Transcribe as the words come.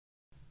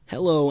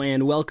Hello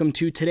and welcome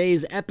to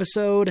today's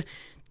episode.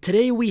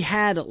 Today we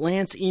had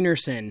Lance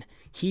Enerson.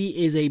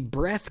 He is a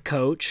breath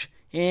coach,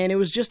 and it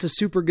was just a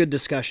super good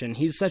discussion.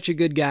 He's such a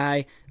good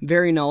guy,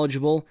 very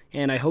knowledgeable,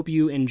 and I hope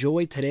you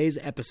enjoy today's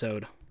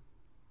episode.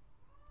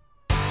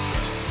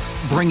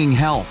 Bringing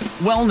health,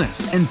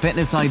 wellness, and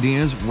fitness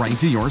ideas right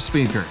to your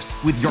speakers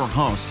with your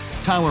host,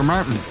 Tyler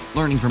Martin,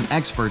 learning from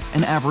experts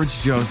and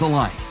average Joes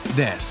alike.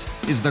 This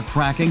is the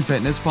Cracking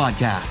Fitness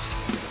Podcast.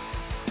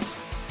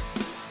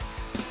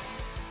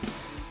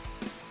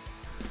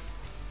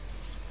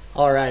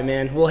 All right,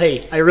 man. Well,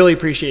 hey, I really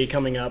appreciate you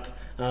coming up.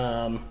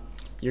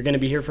 You're going to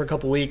be here for a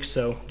couple weeks,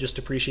 so just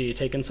appreciate you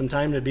taking some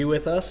time to be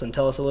with us and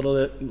tell us a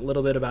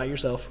little bit about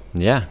yourself.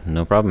 Yeah,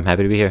 no problem.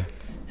 Happy to be here.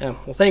 Yeah,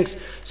 well, thanks.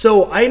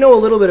 So I know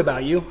a little bit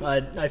about you.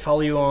 I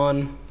follow you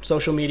on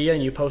social media,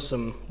 and you post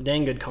some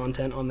dang good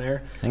content on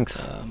there.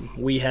 Thanks.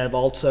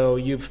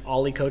 You've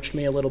Ollie coached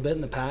me a little bit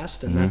in the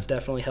past, and that's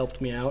definitely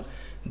helped me out.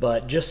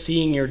 But just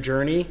seeing your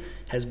journey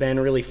has been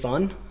really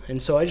fun,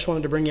 and so I just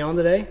wanted to bring you on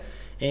today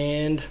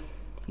and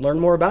learn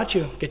more about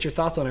you, get your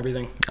thoughts on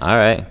everything. All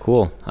right,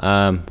 cool.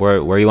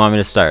 Where you want me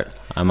to start?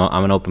 I'm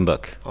an open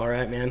book. All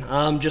right,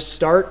 man. Just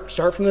start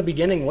from the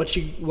beginning.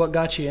 What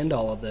got you into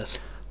all of this?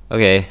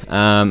 Okay.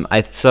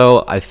 I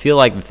feel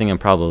like the thing I'm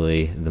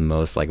probably the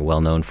most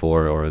well known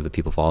for, or the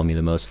people follow me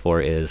the most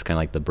for, is kind of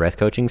like the breath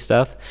coaching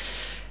stuff.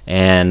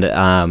 And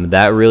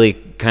that really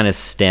kind of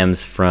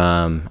stems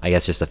from, I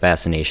guess, just a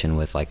fascination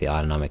with the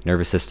autonomic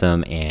nervous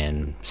system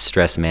and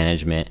stress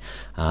management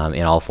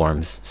in all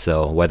forms.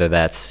 So whether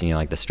that's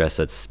the stress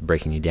that's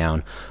breaking you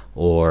down,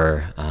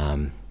 or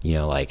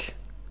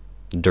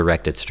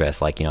directed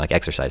stress, like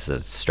exercise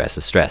is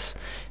stress.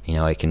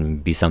 It can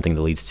be something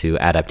that leads to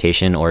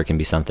adaptation, or it can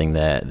be something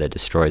that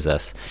destroys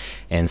us.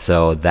 And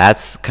so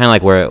that's kind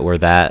of where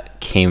that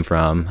came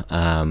from.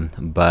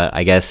 But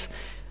I guess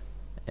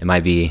it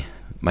might be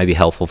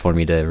helpful for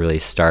me to really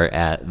start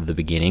at the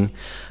beginning.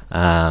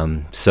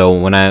 So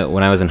when I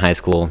was in high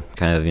school,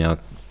 kind of,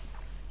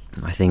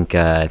 I think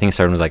it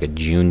started when I was a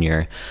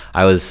junior.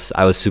 I was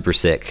super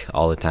sick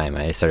all the time.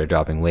 I started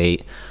dropping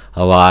weight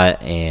a lot,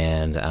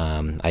 and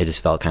I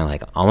just felt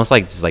kind of almost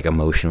just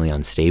emotionally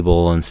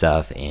unstable and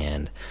stuff,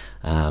 and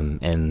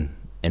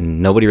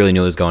nobody really knew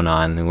what was going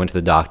on. They went to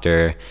the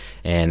doctor,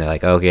 and they're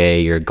like,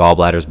 okay, your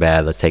gallbladder's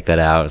bad, let's take that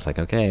out. It's like,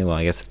 okay, well,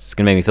 I guess it's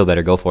gonna make me feel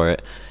better, go for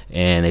it.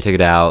 And they took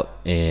it out,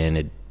 and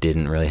it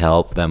didn't really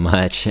help that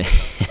much.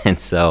 And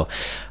so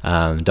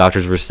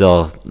doctors were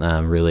still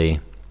really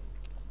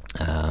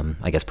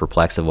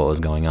perplexed of what was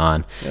going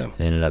on. Yeah.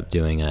 They ended up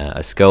doing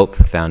a scope,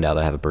 found out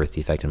that I have a birth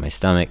defect in my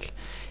stomach.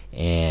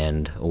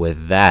 And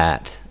with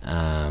that,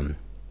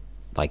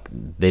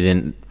 they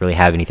didn't really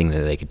have anything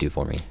that they could do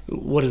for me.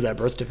 What is that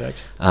birth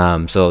defect?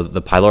 So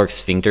the pyloric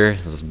sphincter,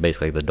 this is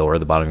basically the door at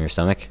the bottom of your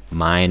stomach.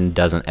 Mine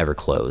doesn't ever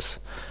close.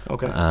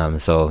 Okay.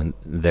 So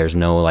there's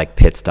no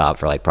pit stop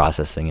for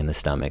processing in the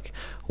stomach,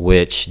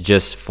 which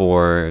just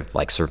for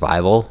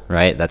survival,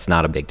 right? That's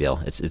not a big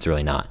deal. It's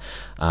really not.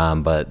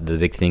 But the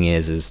big thing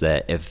is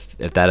that if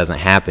that doesn't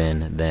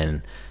happen,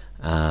 then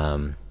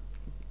that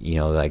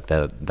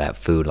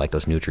food,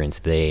 those nutrients,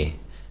 they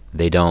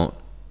don't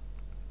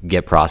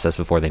get processed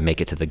before they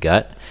make it to the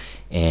gut.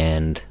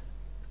 And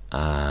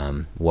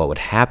what would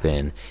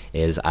happen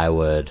is I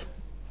would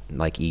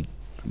eat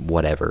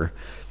whatever,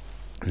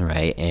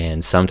 right?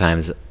 And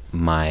sometimes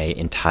my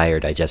entire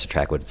digestive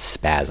tract would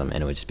spasm,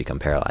 and it would just become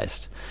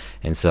paralyzed.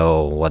 And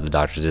so what the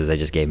doctors did is they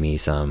just gave me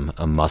some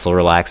muscle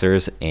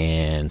relaxers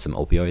and some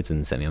opioids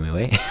and sent me on my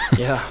way.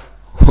 Yeah.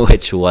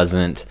 Which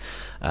wasn't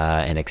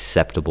an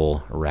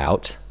acceptable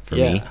route for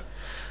me.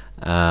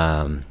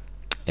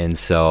 And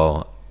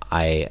so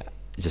I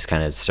just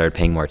kind of started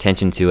paying more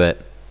attention to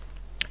it,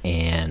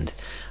 and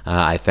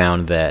I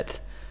found that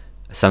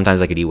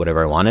sometimes I could eat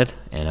whatever I wanted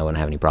and I wouldn't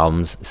have any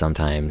problems.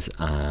 Sometimes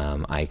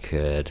I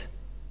could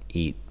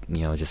eat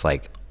just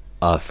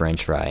a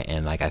French fry,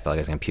 and I felt like I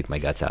was gonna puke my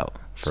guts out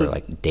for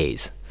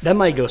days. That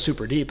might go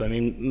super deep. I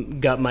mean,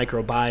 gut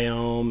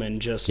microbiome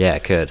and just... Yeah,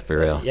 it could, for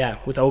real. Yeah,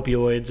 with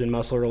opioids and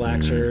muscle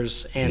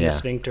relaxers and the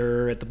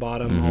sphincter at the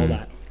bottom, all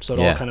that. So it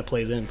all kind of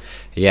plays in.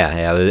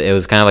 Yeah, it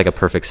was kind of a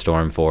perfect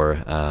storm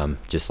for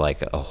just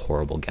a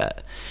horrible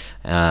gut.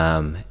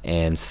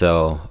 And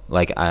so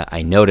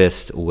I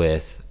noticed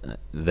with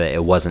that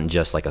it wasn't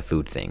just a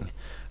food thing,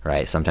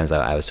 right? Sometimes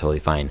I was totally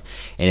fine.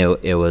 And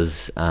it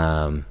was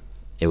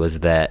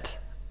that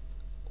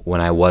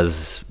when I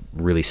was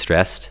really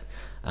stressed,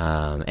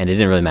 and it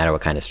didn't really matter what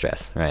kind of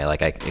stress,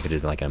 right? It could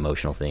have been an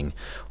emotional thing,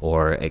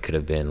 or it could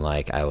have been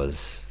I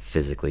was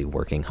physically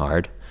working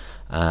hard.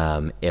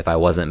 If I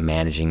wasn't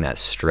managing that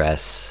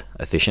stress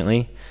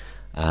efficiently,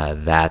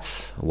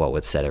 that's what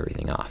would set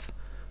everything off,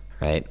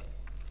 right?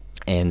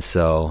 And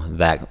so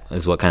that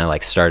is what kind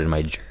of started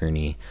my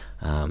journey,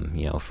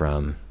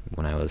 from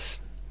when I was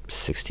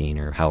 16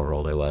 or however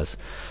old I was,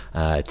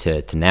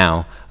 to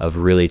now, of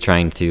really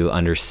trying to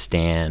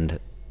understand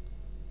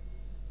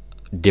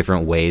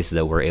different ways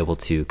that we're able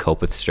to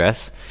cope with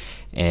stress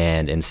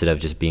And instead of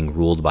just being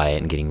ruled by it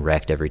and getting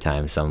wrecked every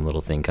time some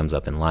little thing comes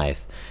up in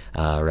life,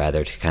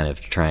 rather to kind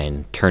of try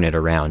and turn it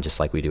around, just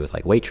like we do with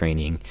like weight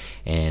training,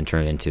 and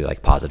turn it into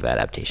like positive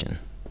adaptation.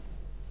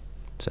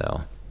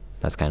 So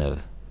that's kind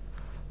of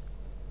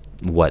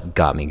what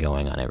got me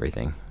going on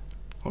everything.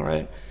 All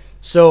right.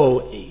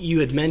 So you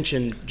had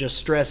mentioned just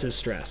stress is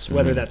stress,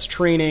 whether that's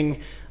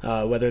training,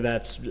 whether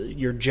that's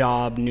your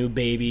job, new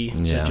baby.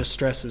 So just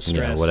stress is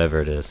stress. Yeah,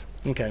 whatever it is.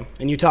 Okay.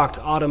 And you talked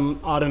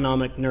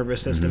autonomic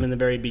nervous system in the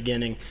very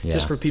beginning. Yeah.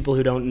 Just for people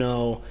who don't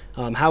know,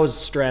 how is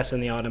stress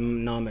and the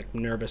autonomic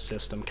nervous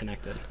system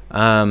connected?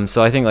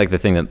 So I think like the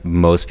thing that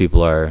most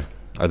people are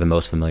the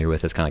most familiar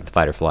with is kind of like the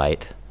fight or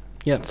flight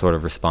sort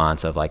of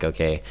response of like,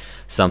 okay,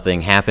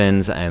 something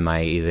happens. Am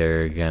I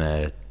either going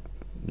to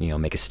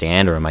make a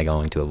stand, or am I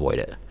going to avoid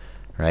it?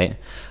 Right?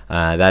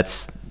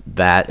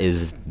 That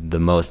is the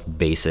most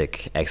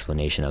basic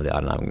explanation of the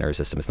autonomic nervous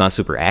system. It's not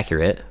super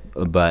accurate,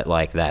 but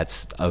like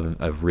that's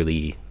a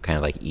really kind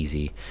of like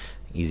easy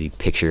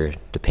picture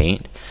to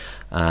paint.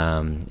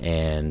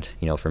 And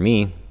for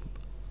me,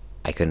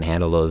 I couldn't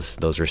handle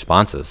those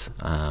responses.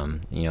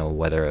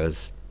 Whether it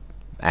was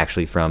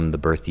actually from the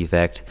birth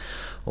defect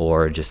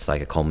or just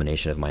like a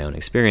culmination of my own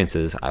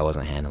experiences, I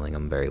wasn't handling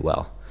them very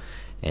well.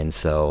 And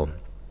so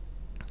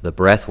the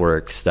breath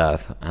work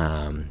stuff,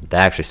 that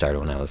actually started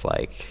when I was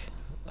like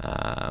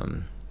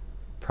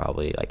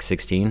probably like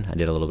 16. I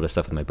did a little bit of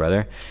stuff with my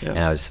brother, and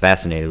I was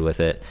fascinated with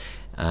it.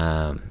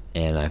 And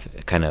I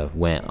kind of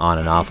went on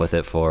and off with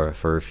it for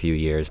a few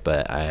years,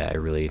 but I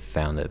really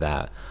found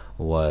that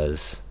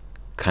was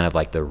kind of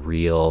like the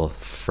real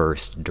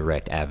first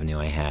direct avenue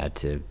I had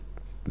to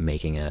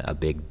making a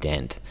big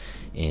dent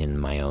in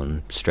my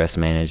own stress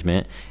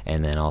management,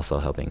 and then also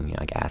helping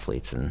like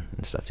athletes and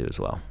stuff too as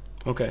well.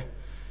 Okay.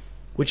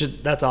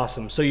 That's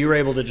awesome. So you were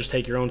able to just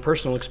take your own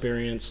personal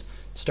experience,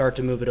 start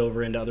to move it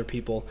over into other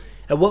people.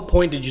 At what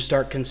point did you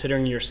start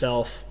considering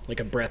yourself like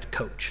a breath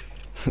coach?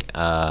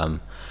 I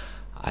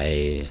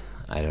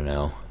don't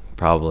know.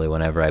 Probably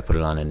whenever I put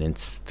it on an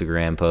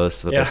Instagram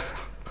post with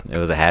it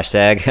was a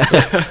hashtag.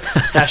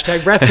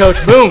 Hashtag breath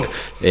coach. Boom.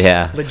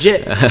 Yeah.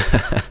 Legit.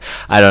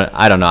 I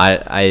don't know.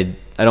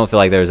 I don't feel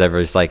like there was ever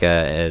just like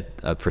a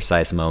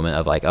precise moment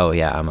of like, oh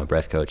yeah, I'm a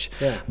breath coach.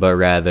 Yeah. But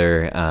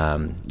rather,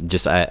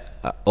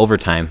 over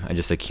time, I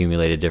just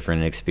accumulated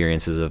different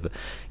experiences of,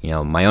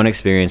 my own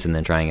experience, and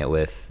then trying it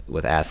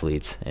with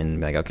athletes, and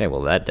be like, okay,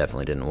 well that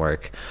definitely didn't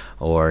work.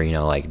 Or,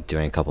 like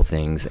doing a couple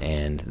things,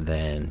 and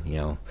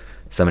then,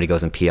 somebody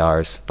goes in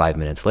PRs 5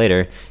 minutes later,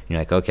 and you're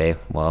like, okay,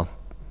 well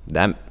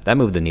that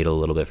moved the needle a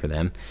little bit for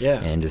them. Yeah.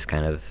 And just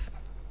kind of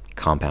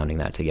compounding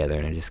that together,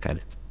 and it just kind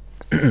of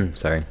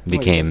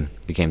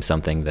became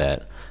something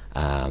that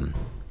I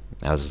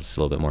was just a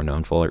little bit more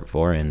known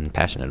for and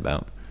passionate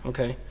about.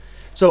 Okay.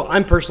 So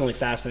I'm personally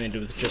fascinated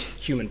with just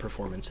human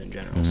performance in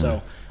general. Mm-hmm.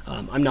 So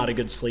I'm not a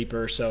good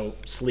sleeper, so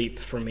sleep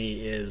for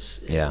me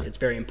it's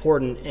very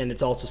important, and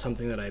it's also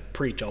something that I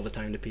preach all the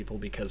time to people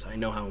because I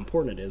know how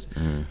important it is.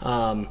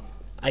 Mm-hmm.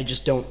 I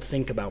just don't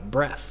think about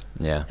breath.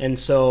 Yeah. And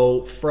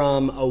so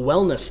from a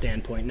wellness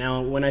standpoint,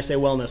 now when I say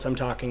wellness, I'm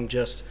talking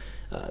just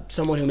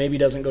someone who maybe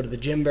doesn't go to the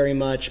gym very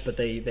much, but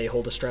they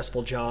hold a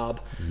stressful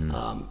job.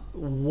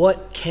 Mm-hmm.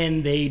 What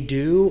can they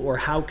do, or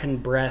how can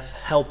breath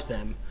help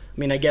them? I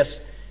mean, I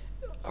guess,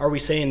 are we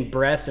saying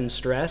breath and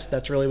stress?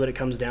 That's really what it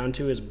comes down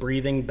to, is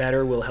breathing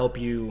better will help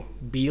you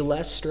be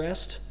less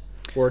stressed?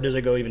 Or does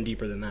it go even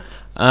deeper than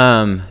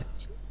that?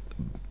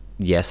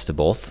 Yes to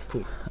both.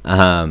 Cool.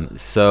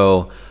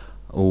 So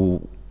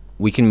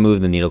we can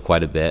move the needle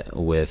quite a bit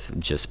with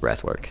just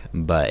breath work,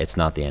 but it's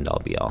not the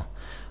end-all be-all.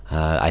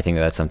 I think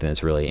that's something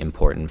that's really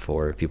important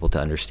for people to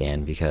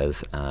understand,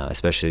 because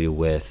especially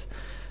with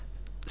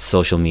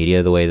social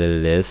media the way that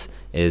it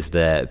is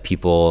that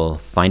people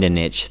find a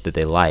niche that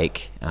they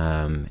like,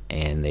 and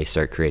they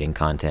start creating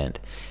content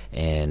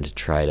and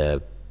try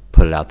to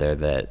put it out there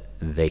that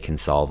they can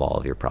solve all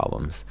of your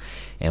problems.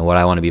 And what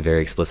I want to be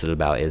very explicit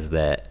about is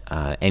that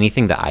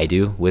anything that I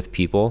do with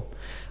people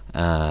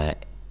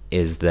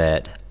is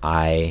that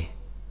I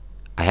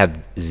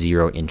have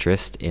zero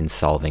interest in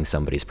solving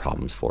somebody's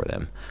problems for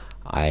them.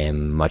 I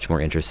am much more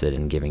interested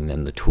in giving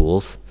them the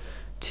tools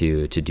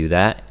to do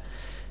that,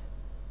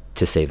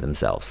 to save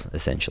themselves,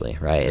 essentially,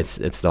 right?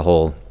 It's the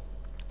whole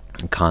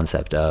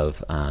concept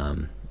of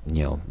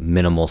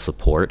minimal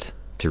support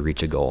to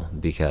reach a goal,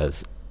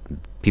 because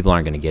people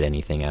aren't going to get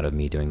anything out of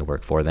me doing the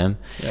work for them.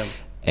 Yeah.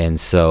 And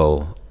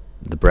so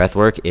the breath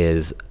work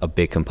is a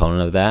big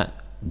component of that,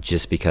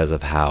 just because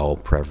of how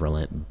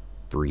prevalent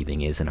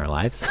breathing is in our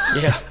lives.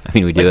 Yeah. I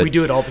mean, we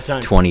do it all the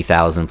time,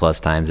 20,000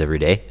 plus times every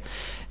day.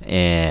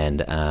 And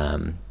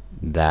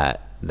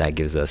that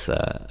gives us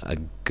a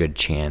good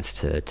chance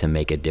to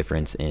make a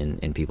difference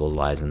in people's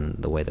lives and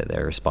the way that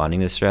they're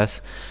responding to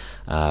stress.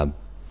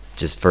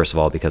 Just first of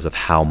all, because of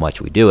how much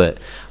we do it,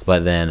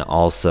 but then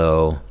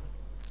also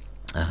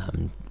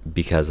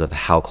because of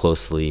how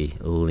closely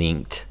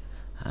linked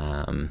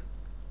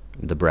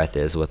the breath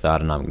is with the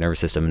autonomic nervous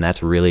system. And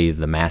that's really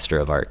the master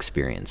of our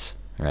experience,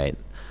 right?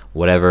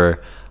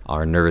 Whatever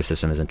our nervous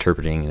system is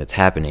interpreting that's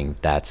happening,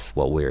 that's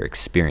what we're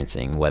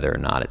experiencing, whether or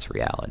not it's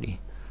reality.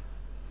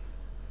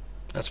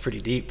 That's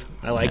pretty deep.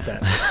 I like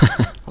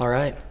that. All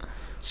right.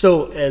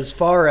 So that's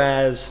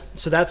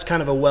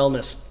kind of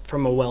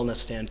from a wellness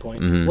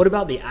standpoint. Mm-hmm. What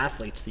about the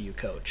athletes that you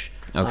coach?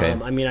 Okay.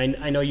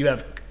 I know you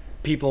have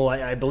people,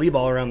 I believe,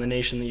 all around the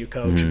nation that you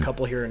coach, Mm-hmm. a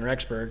couple here in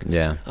Rexburg.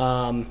 Yeah.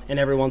 And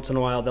every once in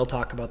a while, they'll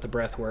talk about the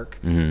breath work.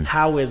 Mm-hmm.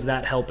 How is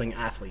that helping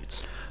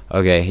athletes?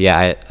 Okay,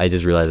 yeah, I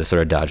just realized I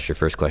sort of dodged your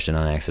first question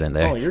on accident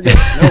there. Oh, you're good.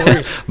 No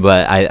worries.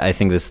 But I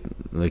think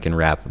we can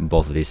wrap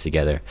both of these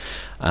together.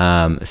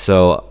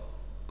 So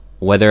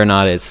whether or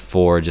not it's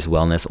for just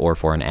wellness or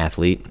for an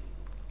athlete,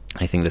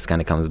 I think this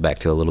kind of comes back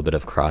to a little bit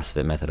of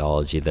CrossFit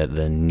methodology, that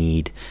the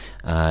need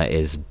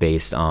is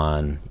based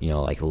on,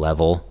 like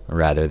level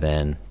rather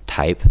than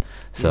type.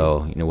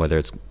 So, whether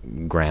it's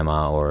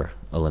grandma or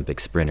Olympic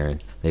sprinter,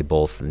 they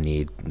both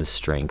need the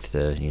strength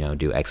to,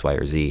 do X, Y,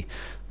 or Z.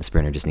 The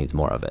sprinter just needs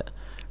more of it,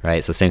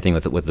 right? So same thing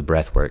with the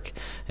breath work.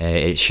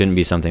 It shouldn't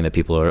be something that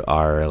people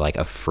are like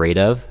afraid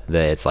of,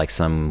 that it's like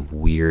some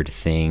weird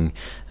thing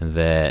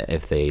that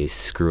if they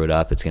screw it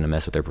up, it's going to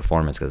mess with their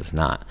performance, because it's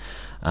not.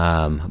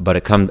 But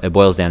it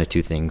boils down to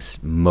two things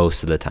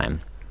most of the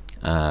time,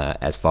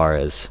 as far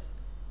as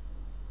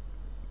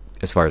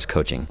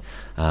coaching.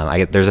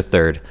 There's a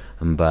third,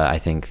 but I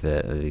think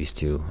that these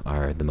two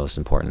are the most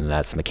important, and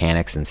that's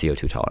mechanics and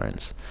CO2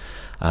 tolerance.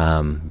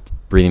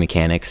 Breathing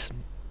mechanics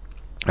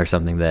are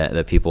something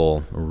that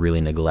people really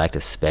neglect,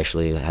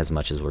 especially as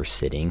much as we're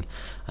sitting.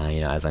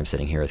 As I'm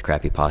sitting here with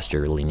crappy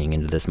posture, leaning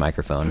into this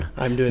microphone.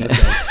 I'm doing the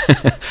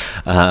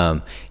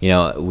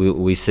same.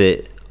 We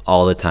sit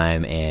all the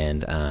time,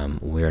 and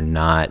we're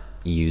not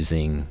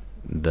using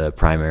the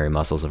primary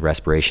muscles of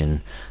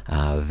respiration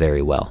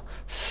very well.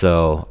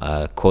 So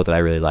a quote that I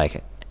really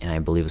like, and I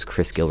believe it was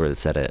Chris Gilbert that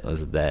said it,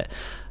 was that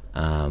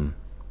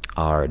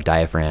our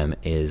diaphragm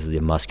is the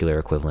muscular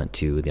equivalent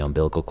to the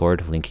umbilical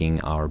cord, linking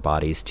our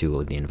bodies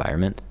to the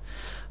environment.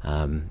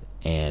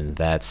 And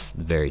that's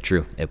very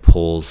true. It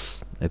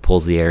pulls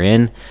the air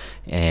in,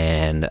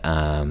 and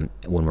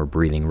when we're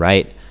breathing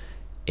right,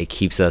 it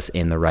keeps us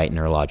in the right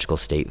neurological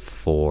state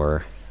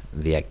for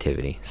the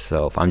activity.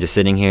 So if I'm just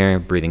sitting here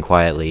breathing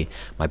quietly,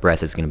 my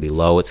breath is going to be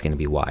low, it's going to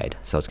be wide.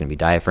 So it's going to be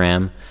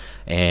diaphragm,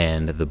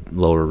 and the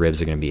lower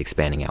ribs are going to be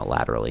expanding out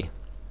laterally.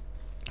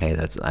 Okay,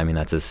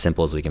 that's as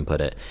simple as we can put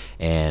it.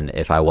 And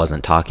if I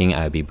wasn't talking,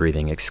 I would be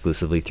breathing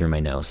exclusively through my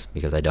nose,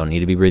 because I don't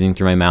need to be breathing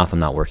through my mouth. I'm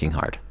not working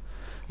hard,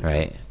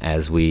 right?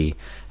 As we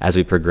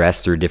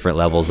progress through different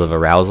levels of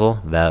arousal,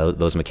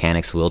 those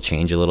mechanics will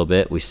change a little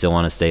bit. We still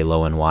want to stay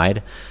low and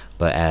wide,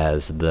 but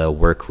as the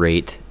work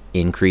rate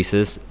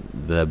increases,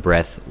 the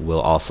breath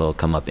will also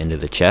come up into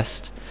the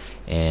chest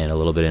and a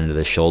little bit into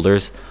the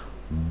shoulders.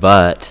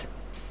 But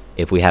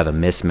if we have a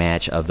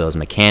mismatch of those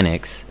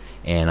mechanics,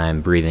 and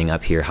I'm breathing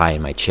up here high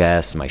in my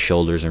chest, my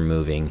shoulders are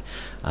moving,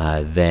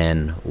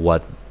 then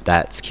what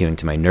that's cueing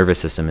to my nervous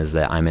system is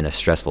that I'm in a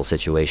stressful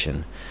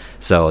situation.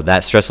 So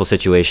that stressful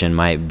situation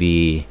might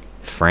be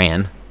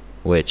Fran,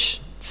 which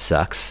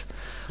sucks,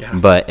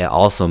 but it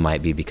also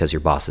might be because your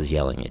boss is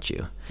yelling at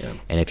you. Yeah.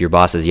 And if your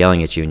boss is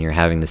yelling at you and you're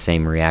having the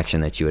same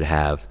reaction that you would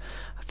have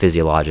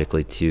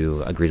physiologically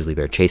to a grizzly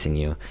bear chasing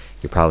you,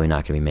 you're probably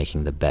not going to be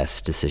making the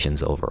best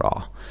decisions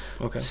overall.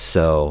 Okay.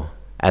 So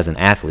as an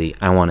athlete,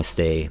 I want to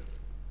stay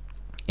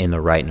in the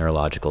right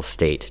neurological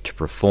state to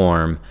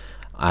perform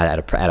at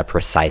a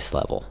precise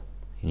level.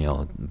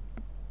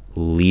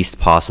 Least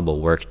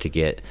possible work to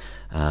get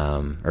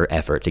or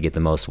effort to get the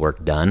most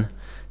work done,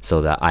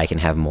 so that I can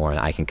have more and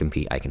I can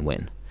compete, I can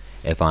win.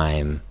 If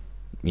I'm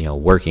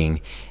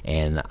working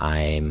and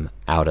I'm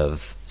out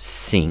of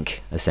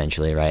sync,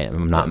 essentially, right?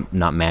 I'm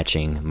not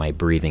matching my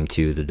breathing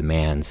to the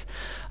demands.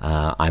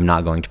 I'm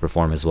not going to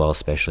perform as well,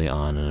 especially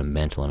on a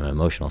mental and an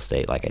emotional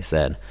state. Like I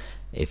said,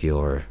 if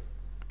you're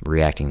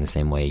reacting the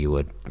same way you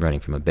would running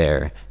from a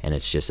bear, and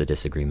it's just a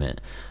disagreement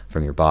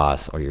from your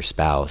boss or your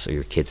spouse, or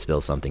your kid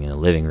spills something in the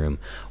living room,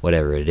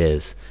 whatever it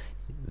is,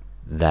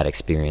 that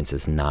experience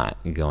is not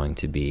going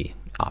to be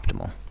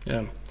optimal.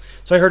 Yeah.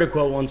 So I heard a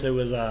quote once. It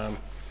was,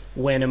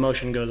 when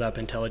emotion goes up,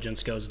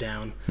 intelligence goes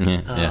down.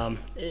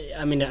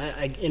 I mean,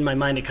 in my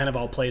mind, it kind of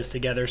all plays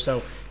together.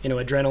 So,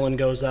 adrenaline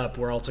goes up.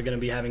 We're also going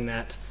to be having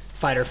that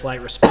fight or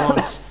flight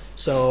response.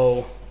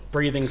 So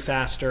breathing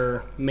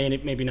faster,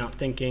 maybe not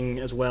thinking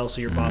as well.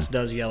 So your boss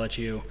does yell at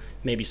you.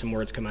 Maybe some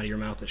words come out of your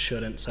mouth that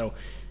shouldn't. So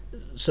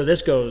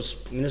this goes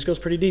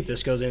pretty deep.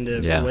 This goes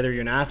into whether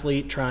you're an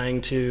athlete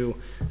trying to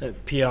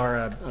PR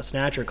a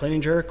snatch or a clean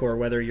and jerk, or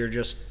whether you're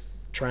just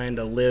trying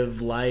to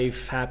live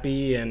life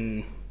happy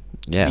and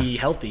be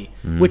healthy.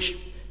 Which,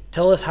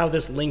 tell us how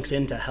this links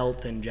into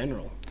health in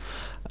general.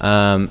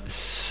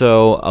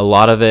 So a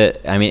lot of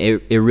it,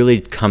 it really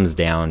comes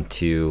down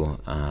to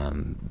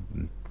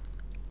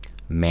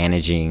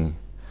managing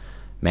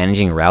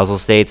arousal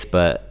states,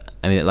 but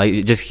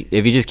if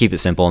you just keep it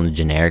simple and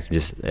generic,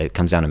 it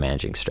comes down to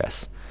managing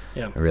stress.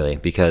 Really,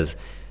 because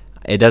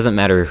it doesn't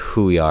matter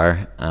who we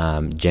are.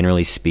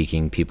 Generally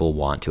speaking, people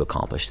want to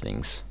accomplish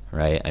things,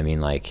 right?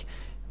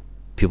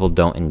 people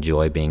don't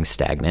enjoy being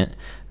stagnant.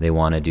 They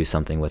want to do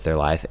something with their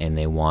life, and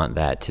they want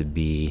that to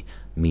be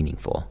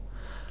meaningful.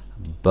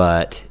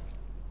 But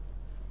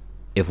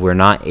if we're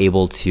not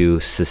able to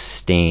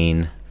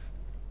sustain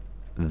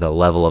the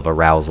level of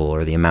arousal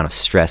or the amount of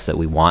stress that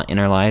we want in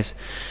our lives,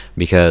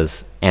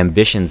 because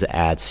ambitions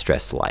add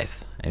stress to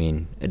life. I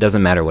mean, it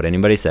doesn't matter what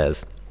anybody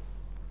says.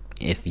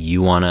 If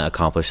you want to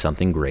accomplish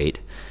something great,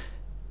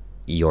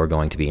 you're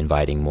going to be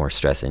inviting more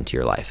stress into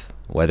your life,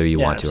 whether you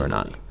want to or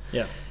not.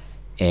 Yeah.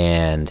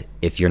 And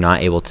if you're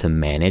not able to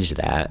manage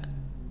that,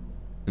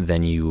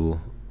 then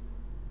you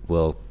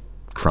will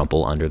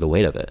crumple under the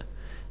weight of it.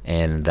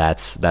 And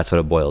that's what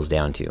it boils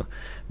down to.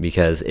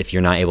 Because if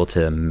you're not able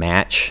to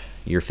match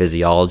your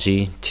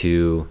physiology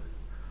to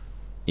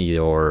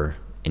your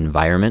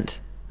environment,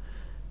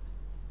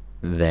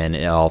 then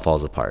it all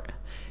falls apart.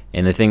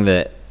 And the thing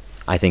that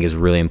I think is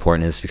really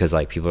important is because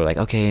like people are like,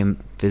 okay,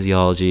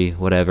 physiology,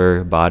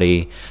 whatever,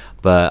 body,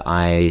 but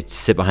I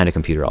sit behind a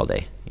computer all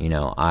day. You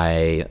know,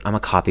 I'm a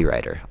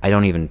copywriter. I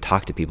don't even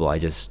talk to people. I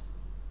just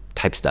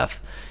type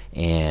stuff.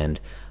 And,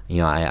 you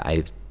know,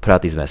 I put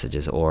out these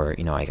messages, or,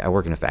 you know, I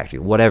work in a factory,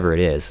 whatever it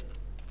is.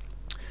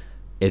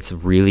 It's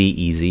really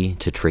easy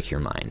to trick your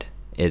mind.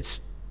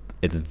 It's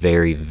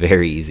very,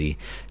 very easy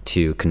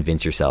to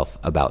convince yourself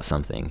about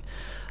something.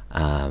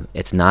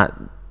 It's not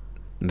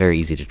very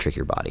easy to trick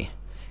your body.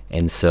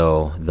 And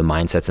so the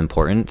mindset's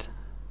important,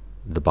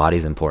 the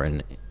body's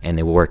important, and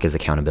they work as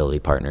accountability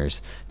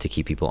partners to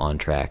keep people on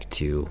track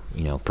to,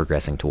 you know,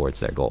 progressing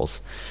towards their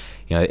goals.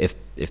 You know,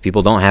 if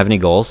people don't have any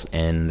goals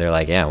and they're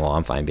like, yeah, well,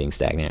 I'm fine being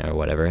stagnant or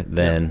whatever,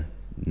 then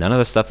none of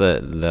the stuff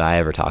that I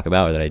ever talk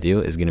about or that I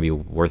do is going to be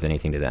worth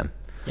anything to them.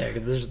 Yeah,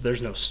 because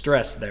there's no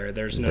stress there.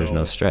 There's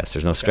no stress.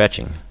 There's no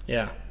stretching.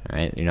 Yeah.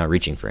 Right? You're not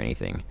reaching for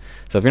anything.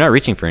 So if you're not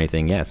reaching for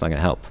anything, yeah, it's not going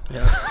to help.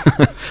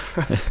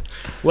 Yeah.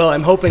 Well,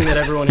 I'm hoping that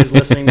everyone who's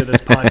listening to this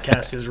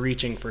podcast is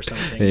reaching for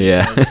something.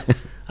 Yeah. Because,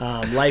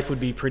 life would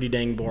be pretty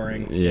dang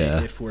boring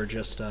if we're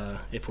just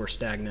if we're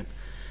stagnant.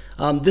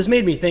 This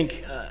made me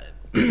think.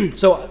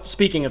 So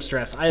speaking of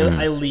stress, I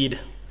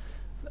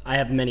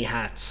have many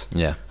hats.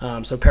 Yeah.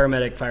 So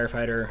paramedic,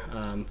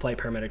 firefighter, flight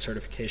paramedic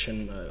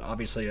certification.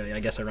 Obviously, I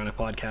guess I run a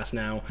podcast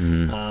now.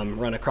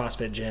 Run a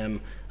CrossFit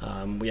gym.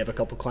 We have a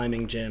couple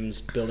climbing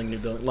gyms, building new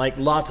building, like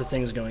lots of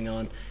things going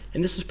on.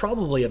 And this is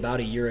probably about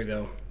a year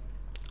ago.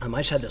 I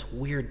just had this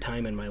weird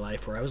time in my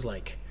life where I was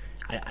like,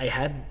 I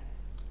had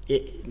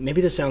it.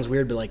 Maybe this sounds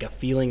weird, but like a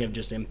feeling of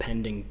just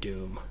impending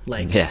doom.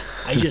 Like,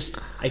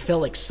 I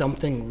felt like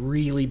something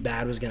really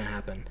bad was going to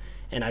happen.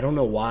 And I don't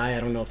know why. I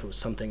don't know if it was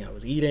something I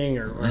was eating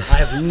or I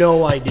have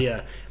no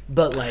idea.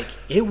 But like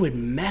it would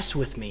mess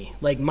with me.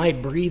 Like my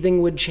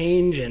breathing would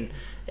change and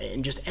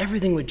just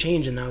everything would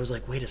change. And I was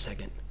like, wait a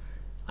second.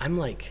 I'm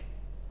like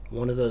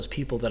one of those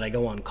people that I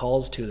go on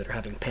calls to that are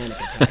having panic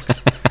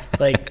attacks.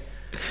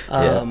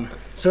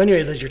 So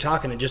anyways, as you're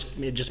talking, it just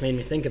made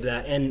me think of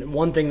that. And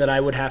one thing that I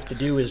would have to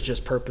do is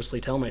just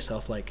purposely tell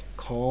myself, like,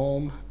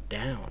 calm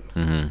down.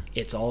 Mm-hmm.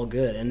 It's all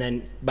good. And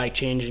then by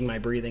changing my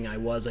breathing, I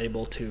was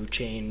able to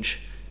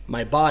change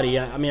my body.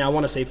 I mean, I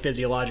want to say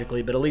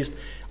physiologically, but at least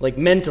like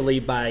mentally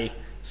by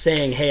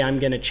saying, hey, I'm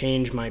going to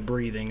change my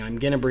breathing. I'm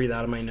going to breathe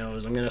out of my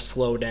nose. I'm going to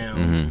slow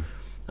down.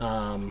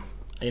 Mm-hmm.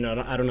 You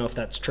know, I don't know if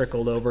that's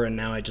trickled over and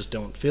now I just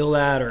don't feel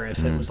that, or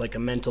if it was like a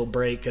mental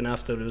break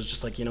enough that it was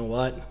just like, you know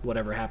what,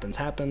 whatever happens,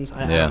 happens.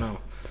 I don't know.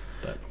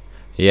 But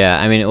yeah,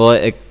 I mean,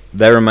 well,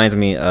 that reminds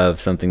me of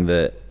something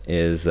that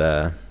is,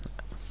 I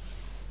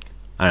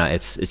don't know,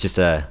 it's just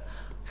a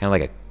kind of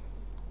like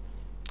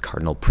a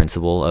cardinal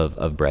principle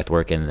of breath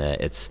work, and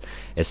that it's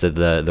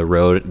that the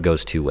road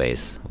goes two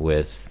ways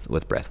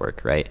with breath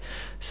work, right?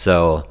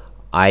 So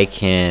I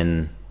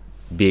can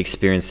be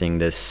experiencing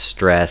this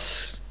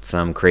stress,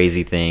 some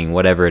crazy thing,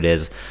 whatever it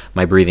is,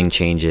 my breathing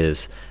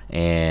changes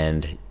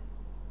and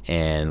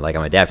like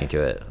I'm adapting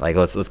to it. Like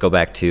let's go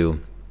back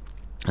to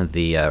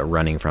the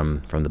running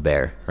from the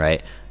bear,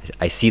 right?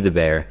 I see the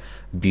bear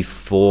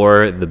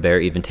before the bear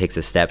even takes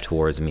a step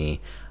towards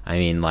me. I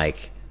mean,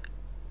 like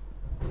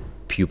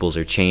pupils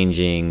are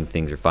changing,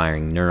 things are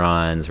firing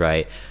neurons,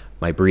 right?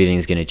 My breathing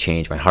is going to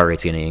change, my heart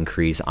rate's going to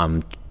increase,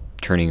 I'm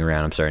turning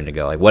around, I'm starting to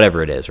go, like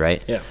whatever it is,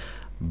 right? Yeah.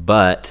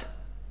 But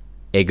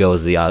it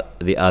goes the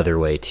other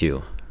way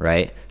too,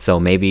 right? So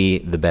maybe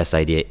the best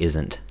idea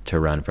isn't to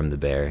run from the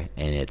bear,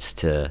 and it's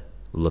to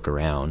look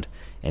around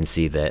and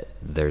see that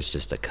there's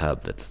just a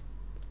cub that's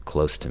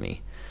close to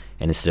me.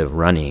 And instead of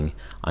running,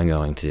 I'm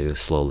going to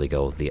slowly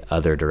go the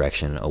other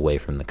direction away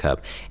from the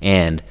cub.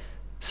 And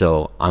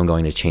so I'm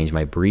going to change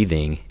my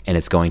breathing, and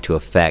it's going to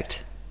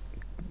affect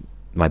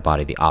my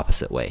body the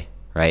opposite way,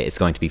 right? It's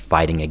going to be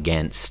fighting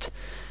against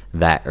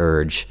that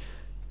urge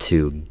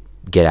to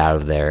get out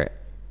of there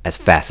as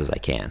fast as I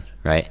can,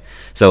 right?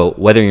 So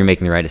whether you're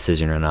making the right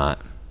decision or not,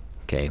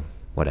 okay,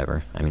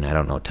 whatever. I mean, I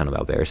don't know a ton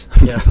about bears,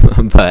 yeah.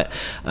 But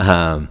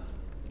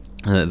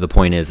the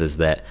point is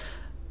that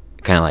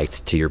kind of like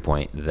to your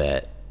point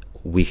that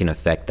we can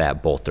affect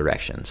that both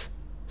directions.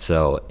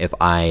 So if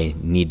I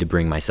need to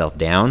bring myself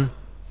down,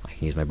 I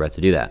can use my breath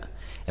to do that.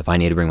 If I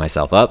need to bring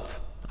myself up,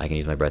 I can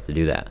use my breath to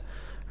do that,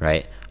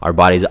 right? Our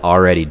body's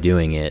already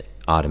doing it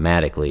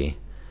automatically,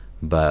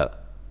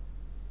 but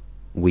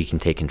we can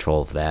take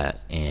control of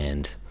that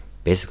and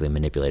basically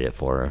manipulate it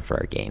for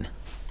our gain.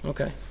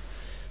 Okay.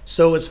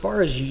 So as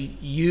far as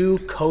you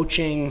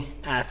coaching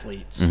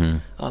athletes,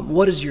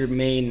 what is your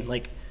main,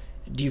 like,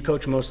 do you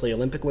coach mostly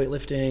Olympic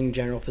weightlifting,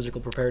 general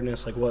physical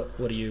preparedness? Like, what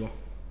do you?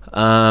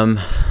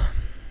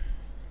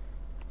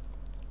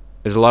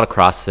 There's a lot of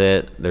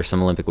CrossFit. There's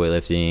some Olympic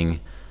weightlifting.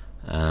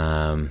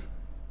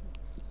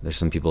 There's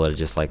some people that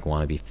just like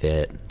want to be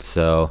fit.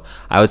 So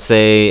I would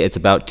say it's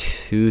about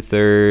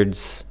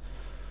 2/3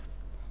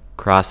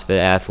 CrossFit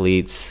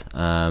athletes,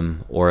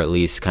 or at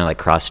least kind of like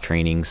cross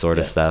training sort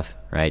of stuff,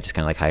 right? Just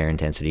kind of like higher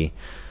intensity.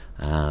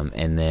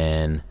 And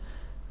then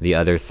the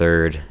other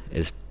third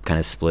is kind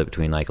of split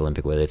between like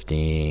Olympic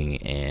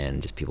weightlifting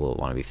and just people that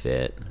want to be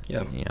fit.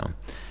 Yeah. You know,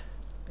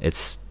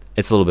 it's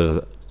a little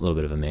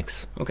bit of a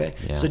mix. Okay.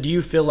 Yeah. So do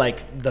you feel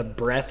like the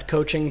breath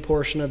coaching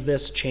portion of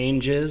this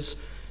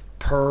changes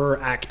per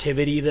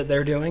activity that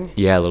they're doing?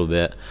 Yeah, a little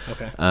bit.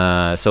 Okay.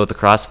 So with the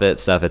CrossFit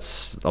stuff,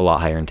 it's a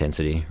lot higher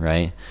intensity,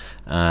 right?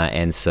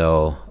 And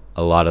so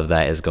a lot of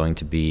that is going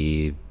to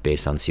be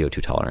based on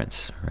CO2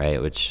 tolerance,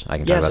 right? Which I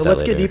can talk about so that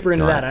let's later get deeper if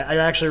into you that. want. I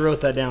actually wrote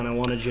that down. I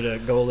wanted you to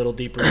go a little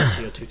deeper into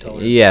CO2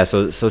 tolerance. Yeah,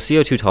 so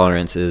CO2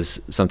 tolerance is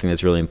something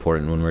that's really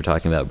important when we're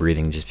talking about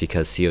breathing, just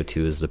because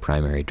CO2 is the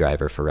primary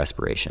driver for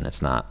respiration.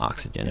 It's not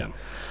oxygen,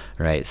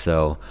 right?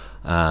 So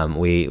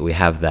we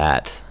have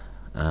that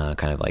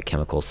kind of like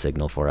chemical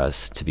signal for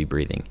us to be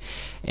breathing.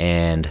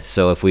 And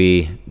so if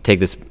we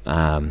take this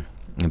we'll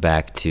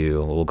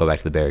go back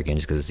to the bear again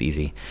just because it's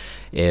easy.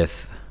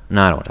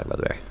 No, I don't want to talk about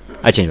the bear.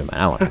 I changed my mind. I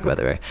don't want to talk about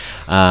the bear.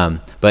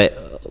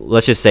 But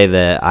let's just say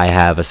that I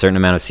have a certain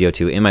amount of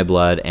CO2 in my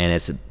blood, and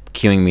it's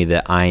cueing me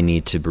that I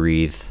need to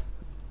breathe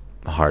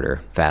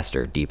harder,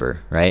 faster,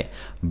 deeper, right?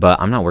 But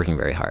I'm not working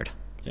very hard,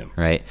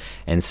 right?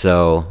 And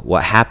so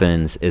what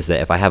happens is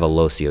that if I have a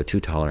low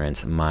CO2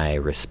 tolerance, my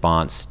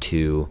response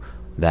to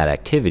that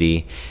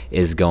activity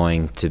is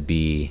going to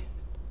be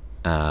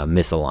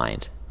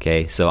misaligned,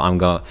 okay? So I'm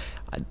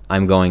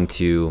going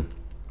to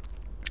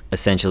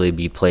essentially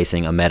be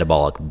placing a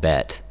metabolic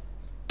bet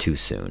too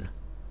soon.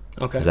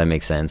 Okay. Does that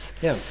make sense?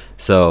 Yeah.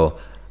 So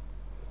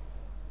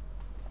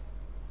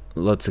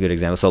that's a good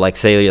example. So like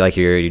say like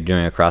you're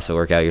doing a CrossFit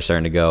workout, you're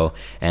starting to go,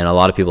 and a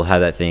lot of people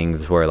have that thing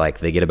where like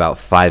they get about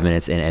 5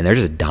 minutes in and they're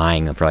just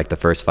dying for like the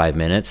first 5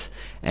 minutes,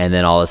 and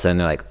then all of a sudden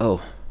they're like,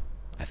 oh,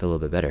 I feel a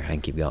little bit better, I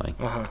can keep going,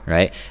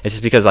 right? It's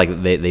just because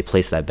like they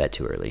place that bet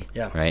too early,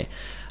 right?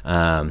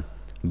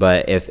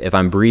 But if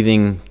I'm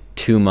breathing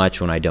too much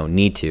when I don't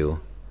need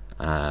to,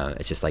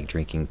 it's just like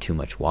drinking too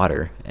much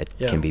water. It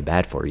can be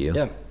bad for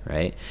you,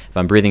 right? If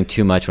I'm breathing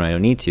too much when I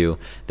don't need to,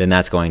 then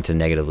that's going to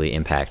negatively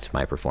impact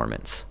my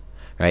performance,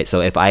 right?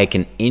 So if I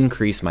can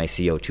increase my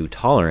CO2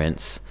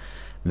 tolerance,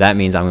 that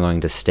means I'm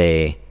going to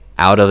stay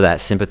out of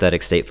that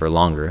sympathetic state for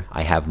longer.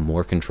 I have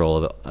more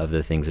control of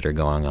the things that are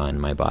going on in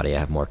my body. I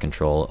have more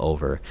control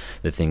over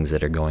the things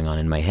that are going on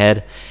in my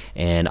head,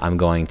 and I'm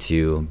going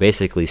to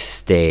basically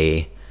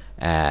stay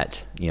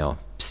anaerobic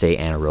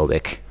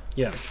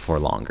for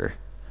longer.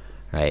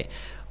 Right.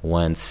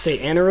 Say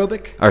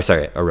anaerobic? Or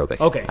sorry, aerobic.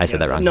 Okay. I said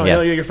that wrong.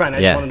 No, you're fine.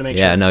 I just wanted to make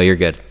sure. Yeah, no, you're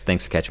good.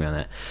 Thanks for catching me on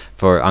that.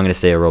 I'm going to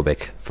stay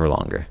aerobic for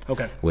longer.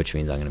 Okay. Which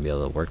means I'm going to be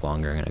able to work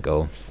longer. I'm going to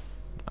go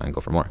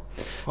for more.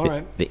 All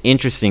right. The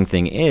interesting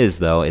thing is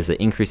that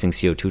increasing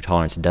CO2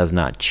 tolerance does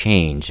not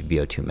change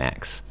VO2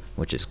 max,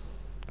 which is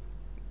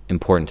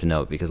important to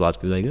note because lots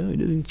of people are like, oh, it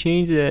doesn't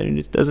change that and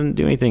it doesn't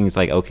do anything. It's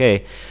like,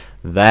 okay,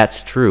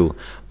 that's true.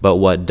 But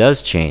what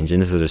does change,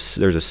 and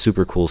there's a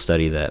super cool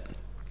study that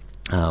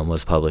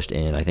was published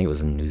in, I think it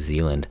was in New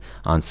Zealand,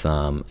 on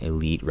some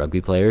elite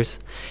rugby players.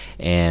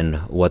 And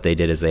what they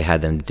did is they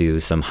had them do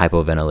some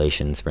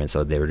hypoventilation sprints.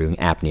 So they were doing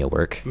apnea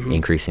work,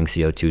 increasing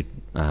CO2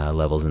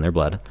 levels in their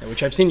blood.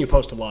 Which I've seen you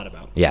post a lot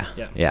about. Yeah.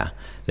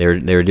 They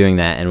were doing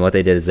that. And what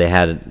they did is they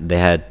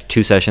had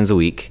 2 sessions a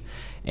week,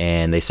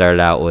 and they started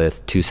out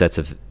with 2 sets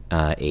of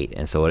 8.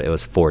 And so it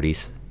was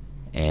 40s.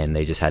 And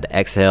they just had to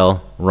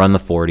exhale, run the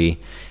 40,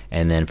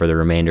 and then for the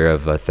remainder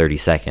of 30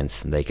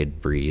 seconds, they could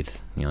breathe,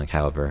 like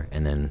however,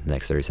 and then the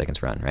next 30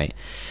 seconds run, right?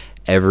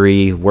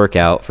 Every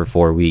workout for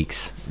 4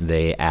 weeks,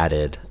 they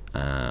added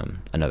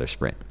another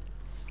sprint.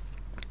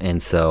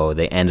 And so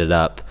they ended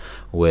up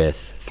with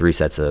 3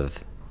 sets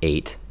of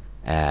 8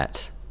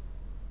 at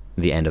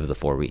the end of the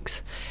 4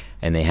 weeks.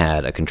 And they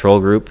had a control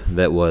group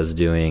that was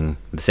doing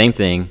the same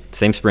thing,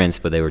 same sprints,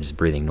 but they were just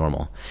breathing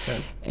normal.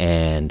 Okay.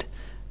 And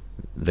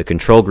the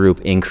control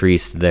group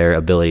increased their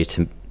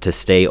ability to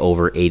stay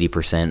over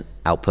 80%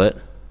 output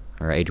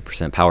or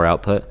 80% power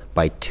output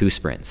by 2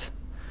 sprints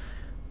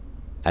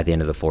at the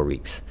end of the 4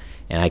 weeks.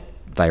 And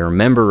if I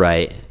remember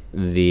right,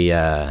 the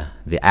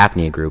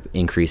apnea group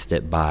increased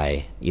it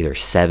by either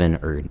 7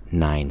 or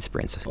 9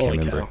 sprints. I can't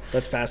remember. Cow.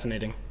 That's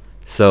fascinating.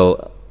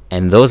 So,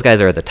 and those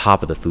guys are at the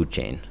top of the food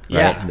chain,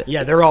 right?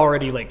 Yeah, they're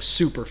already like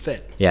super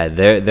fit. Yeah,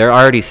 they're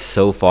already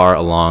so far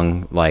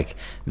along like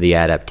the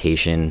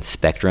adaptation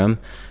spectrum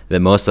that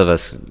most of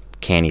us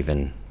can't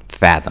even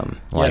fathom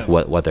like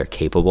what they're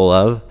capable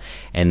of,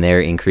 and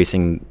they're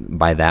increasing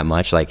by that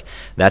much. Like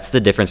that's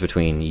the difference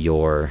between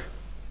your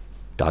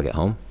dog at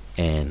home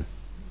and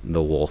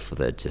the wolf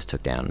that just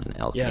took down an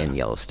elk in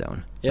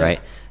Yellowstone, right?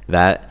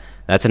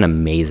 That's an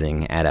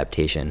amazing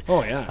adaptation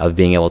of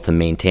being able to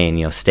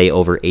maintain, stay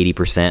over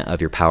 80% of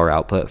your power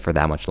output for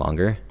that much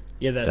longer.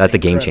 Yeah, that's a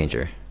game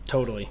changer.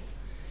 Totally.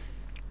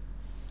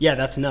 Yeah,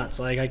 that's nuts.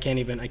 Like I can't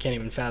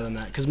even fathom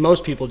that, because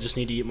most people just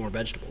need to eat more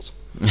vegetables.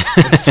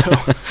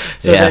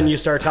 So then you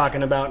start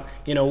talking about,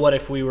 what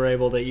if we were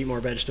able to eat more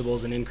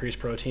vegetables and increase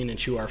protein and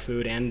chew our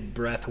food and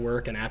breath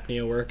work and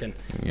apnea work, and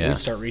we'd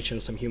start reaching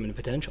some human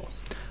potential.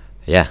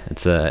 Yeah,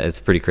 it's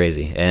pretty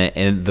crazy.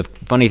 And the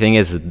funny thing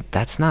is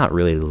that's not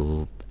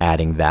really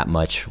adding that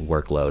much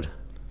workload,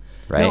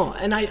 right? No,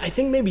 and I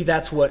think maybe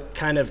that's what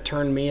kind of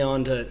turned me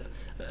on to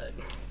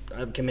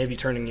maybe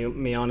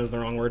turning me on is the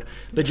wrong word,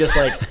 but just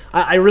like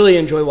I really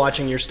enjoy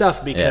watching your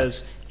stuff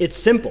because it's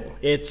simple.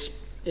 It's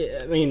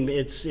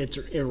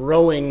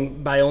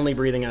rowing by only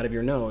breathing out of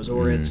your nose,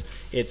 or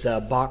it's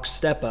box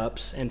step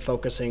ups and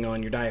focusing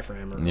on your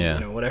diaphragm,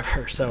 or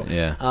whatever. So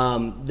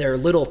there are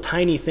little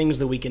tiny things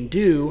that we can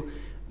do.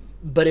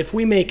 But if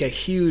we make a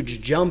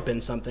huge jump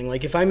in something,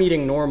 like if I'm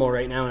eating normal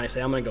right now and I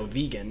say I'm going to go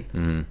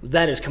vegan,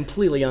 that is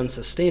completely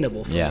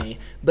unsustainable for me.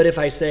 But if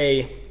I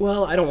say,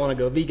 well, I don't want to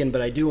go vegan,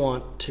 but I do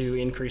want to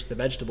increase the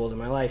vegetables in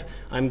my life,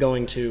 I'm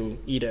going to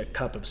eat a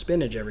cup of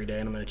spinach every day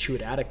and I'm going to chew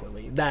it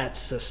adequately. That's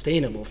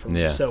sustainable for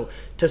me. So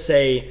to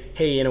say,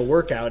 hey, in a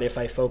workout, if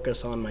I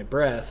focus on my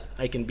breath,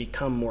 I can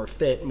become more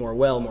fit, more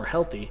well, more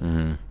healthy,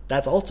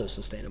 that's also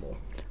sustainable.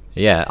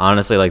 Yeah,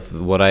 honestly, like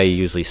what I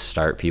usually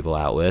start people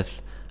out with,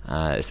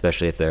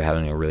 especially if they're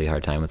having a really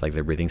hard time with like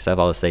their breathing stuff,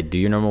 I'll just say, do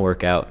your normal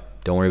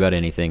workout. Don't worry about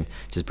anything.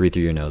 Just breathe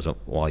through your nose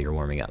while you're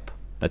warming up.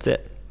 That's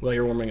it. While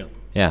you're warming up.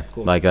 Yeah.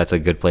 Cool. Like that's a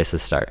good place to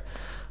start.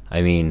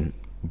 I mean,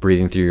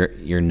 breathing through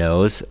your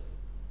nose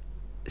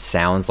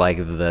sounds like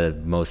the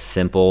most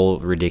simple,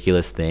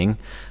 ridiculous thing.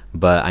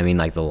 But I mean,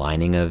 like the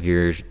lining of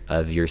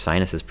your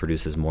sinuses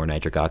produces more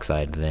nitric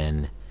oxide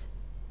than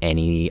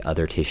any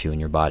other tissue in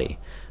your body.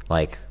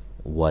 Like,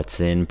 what's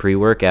in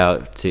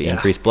pre-workout to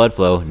increase blood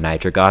flow?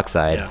 Nitric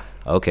oxide.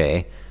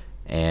 Okay.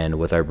 And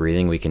with our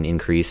breathing, we can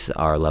increase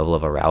our level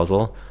of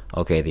arousal.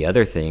 Okay. The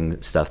other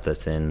stuff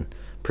that's in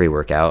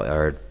pre-workout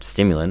are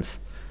stimulants.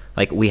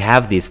 Like we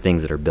have these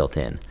things that are built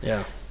in.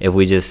 Yeah. If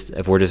we're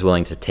just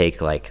willing to take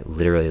like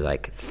literally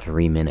like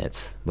 3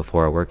 minutes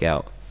before a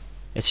workout,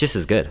 it's just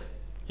as good.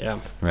 Yeah.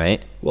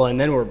 Right. Well, and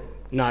then we're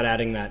not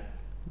adding that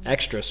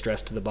extra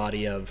stress to the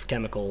body of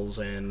chemicals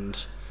and.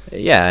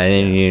 Yeah,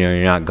 and then,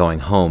 you're not going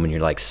home and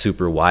you're like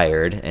super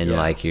wired and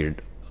like you're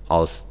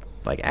all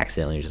like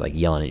accidentally just like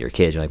yelling at your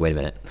kids. You're like, wait a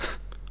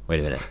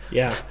minute.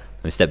 Yeah.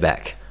 Let me step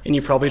back. And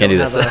you probably don't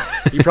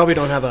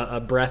have a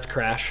breath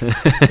crash. You're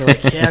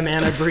like, yeah,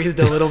 man, I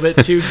breathed a little bit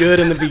too good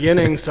in the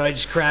beginning, so I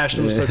just crashed.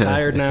 I'm so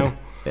tired now.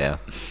 Yeah.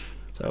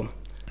 So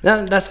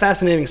that's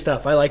fascinating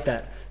stuff. I like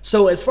that.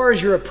 So as far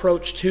as your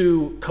approach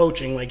to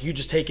coaching, like you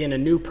just take in a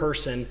new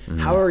person,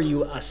 how are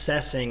you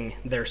assessing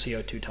their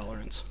CO2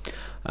 tolerance?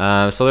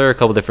 So there are a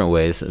couple different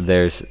ways.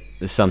 There's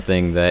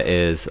something that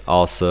is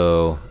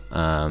also,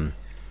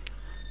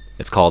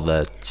 it's called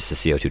just a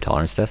CO2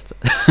 tolerance test,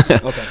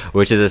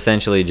 which is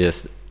essentially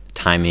just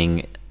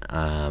timing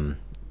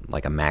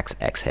like a max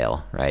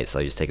exhale, right? So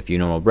you just take a few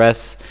normal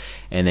breaths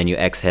and then you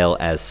exhale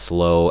as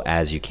slow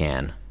as you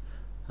can,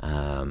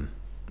 and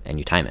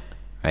you time it,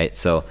 right?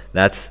 So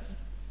that's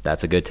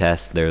a good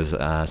test. There's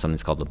something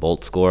that's called the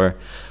Bolt score,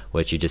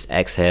 which you just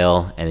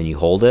exhale and then you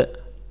hold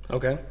it.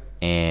 Okay.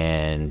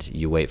 And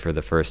you wait for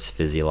the first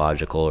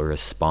physiological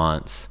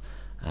response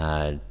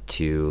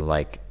to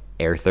like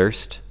air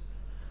thirst.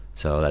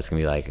 So that's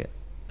gonna be like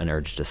an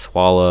urge to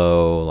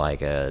swallow,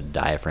 like a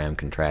diaphragm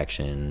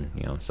contraction,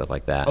 stuff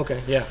like that.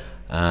 Okay, yeah.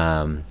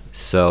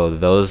 So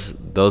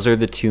those are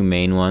the two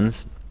main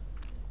ones.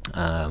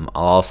 I'll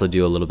also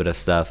do a little bit of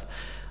stuff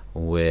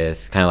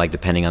with kind of like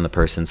depending on the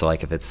person. So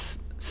like if it's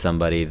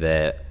somebody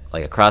that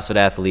like a CrossFit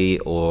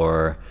athlete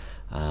or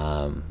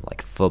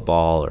like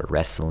football or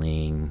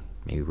wrestling,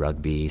 maybe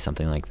rugby,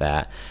 something like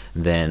that,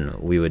 then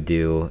we would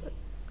do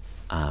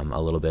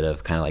a little bit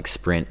of kind of like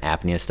sprint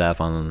apnea stuff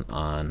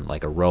on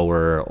like a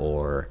rower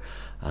or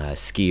a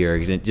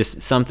skier,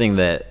 just something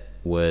that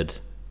would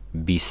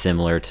be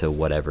similar to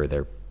whatever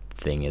their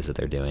thing is that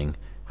they're doing,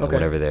 or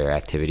whatever their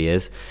activity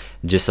is,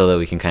 just so that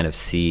we can kind of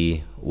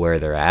see where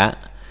they're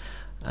at,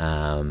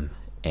 and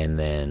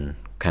then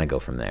kind of go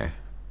from there.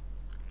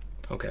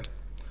 Okay.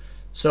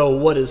 So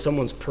what does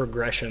someone's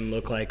progression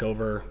look like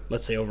over,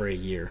 let's say, over a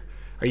year?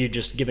 Are you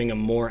just giving them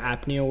more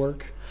apnea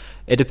work?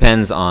 It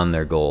depends on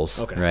their goals,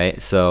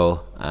 right?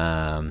 So,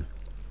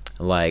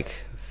 like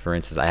for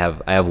instance, I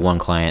have one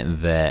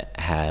client that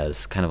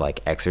has kind of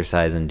like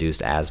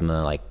exercise-induced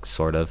asthma, like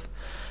sort of,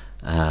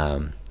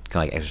 kind of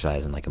like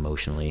exercise and like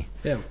emotionally,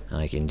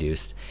 like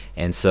induced.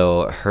 And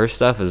so her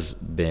stuff has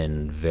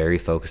been very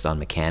focused on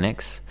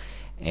mechanics,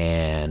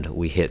 and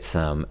we hit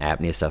some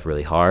apnea stuff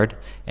really hard,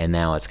 and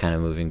now it's kind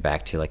of moving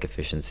back to like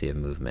efficiency of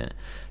movement.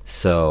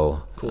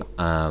 So Cool.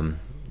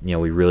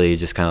 We really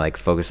just kind of like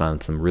focus on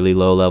some really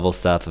low level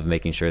stuff of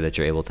making sure that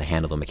you're able to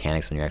handle the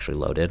mechanics when you're actually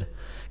loaded,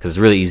 because it's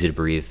really easy to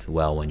breathe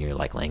well when you're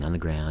like laying on the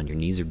ground, your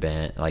knees are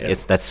bent, like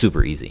that's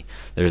super easy.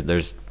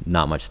 There's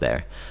not much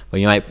there,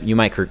 but you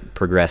might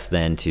progress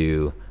then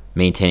to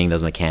maintaining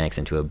those mechanics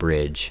into a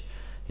bridge,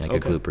 like a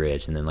glute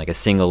bridge, and then like a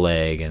single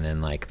leg, and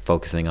then like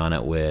focusing on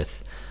it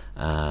with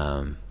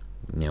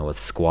with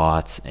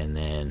squats, and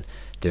then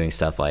doing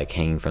stuff like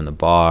hanging from the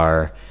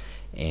bar.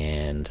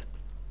 And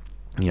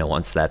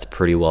once that's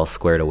pretty well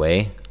squared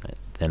away,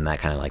 then that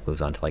kind of like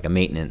moves on to like a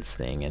maintenance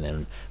thing, and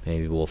then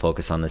maybe we'll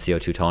focus on the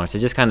CO2 tolerance.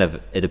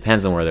 It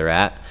depends on where they're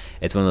at.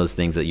 It's one of those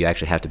things that you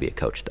actually have to be a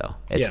coach, though.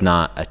 It's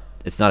not a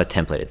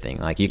templated thing.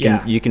 Like you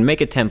can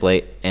make a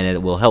template and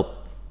it will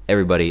help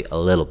everybody a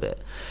little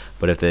bit,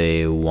 but if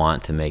they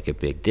want to make a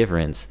big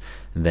difference,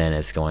 then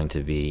it's going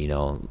to be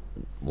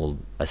we'll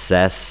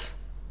assess,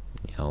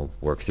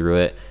 work through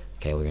it.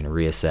 Okay, we're going to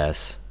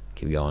reassess,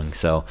 keep going.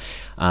 So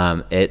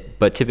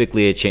but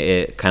typically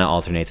it kind of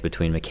alternates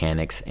between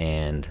mechanics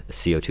and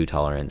CO2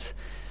 tolerance,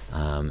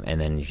 and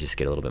then you just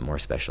get a little bit more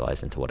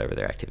specialized into whatever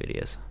their activity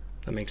is.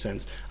 That makes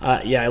sense.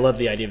 I love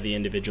the idea of the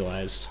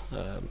individualized.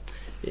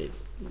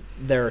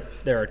 There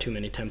are too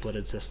many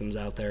templated systems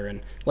out there,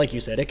 and like you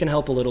said, it can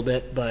help a little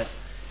bit, but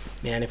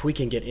man, if we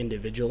can get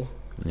individual,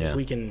 if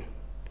we can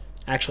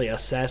actually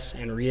assess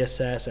and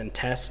reassess and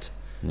test,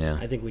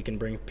 I think we can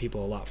bring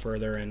people a lot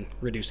further and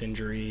reduce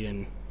injury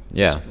and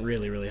just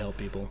really, really help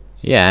people.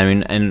 Yeah, I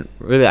mean, and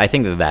really, I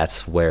think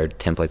that's where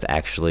templates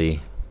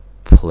actually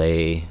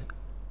play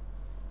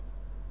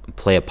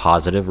a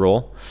positive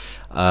role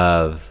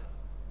of,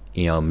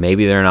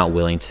 maybe they're not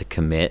willing to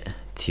commit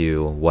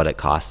to what it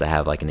costs to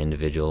have like an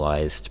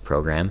individualized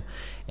program.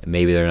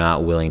 Maybe they're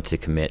not willing to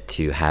commit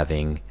to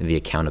having the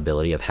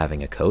accountability of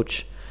having a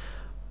coach.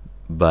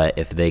 But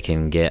if they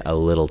can get a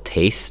little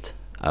taste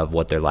of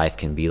what their life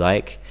can be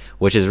like,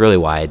 which is really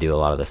why I do a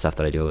lot of the stuff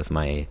that I do with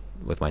my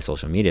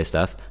social media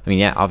stuff. I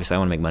mean, obviously I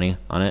want to make money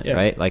on it,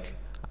 right? Like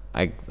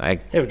we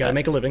gotta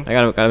make a living. I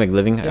gotta make a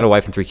living. I got a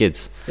wife and 3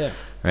 kids. Yeah.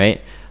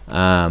 Right?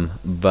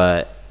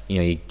 But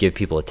you give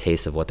people a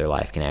taste of what their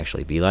life can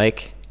actually be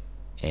like,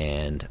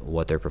 and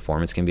what their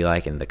performance can be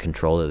like, and the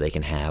control that they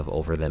can have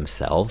over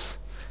themselves.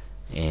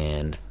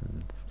 And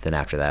then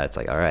after that, it's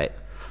like, all right,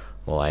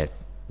 well, I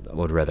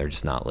would rather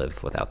just not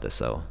live without this,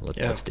 so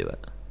let's do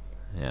it.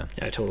 Yeah,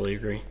 I totally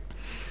agree.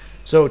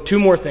 So 2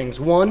 more things.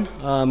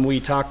 One, we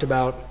talked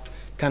about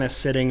kind of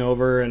sitting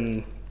over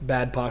and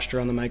bad posture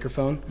on the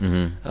microphone.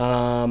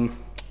 Mm-hmm.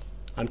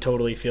 I'm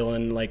totally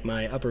feeling like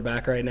my upper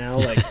back right now,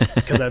 like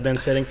because I've been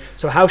sitting.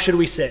 So how should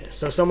we sit?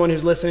 So someone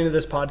who's listening to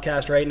this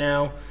podcast right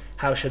now,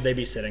 how should they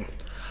be sitting?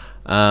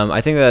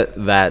 I think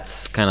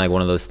that's kind of like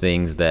one of those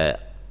things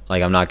that,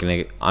 like, I'm not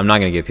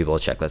gonna give people a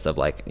checklist of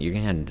like, you're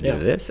gonna have to do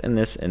this and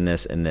this and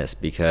this and this,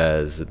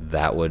 because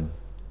that would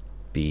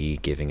be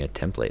giving a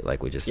template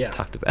like we just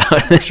talked about.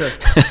 For sure.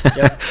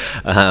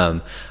 Yeah.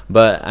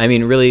 But I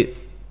mean, really,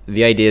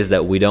 the idea is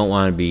that we don't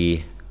want to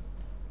be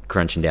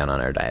crunching down on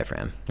our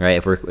diaphragm,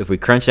 right? If we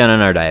crunch down on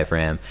our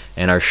diaphragm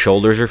and our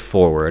shoulders are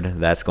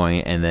forward, that's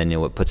going, and then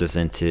what puts us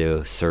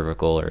into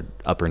cervical or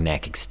upper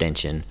neck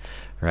extension,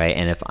 right?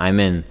 And if I'm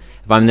in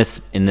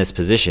this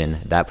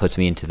position, that puts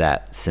me into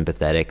that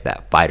sympathetic,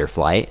 that fight or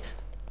flight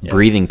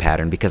breathing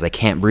pattern, because I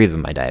can't breathe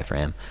with my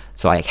diaphragm.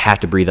 So I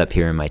have to breathe up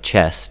here in my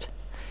chest.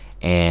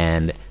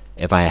 And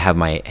if I have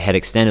my head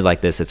extended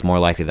like this, it's more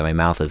likely that my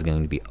mouth is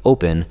going to be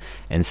open.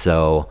 And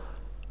so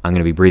I'm going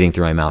to be breathing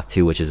through my mouth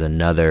too, which is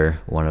another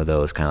one of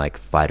those kind of like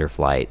fight or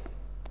flight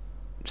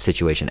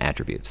situation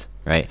attributes,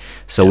 right?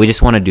 So we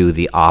just want to do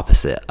the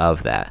opposite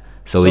of that.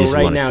 So we just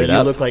want to sit up. Right now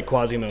you look like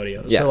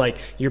Quasimodo. Yeah. So like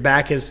your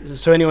back is,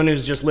 so anyone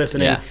who's just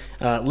listening,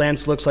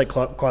 Lance looks like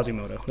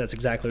Quasimodo. That's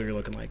exactly what you're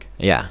looking like.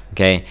 Yeah,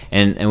 okay.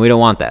 And we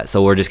don't want that.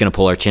 So we're just going to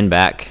pull our chin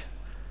back,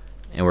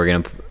 and we're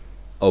going to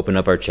open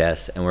up our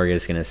chest, and we're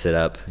just going to sit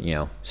up,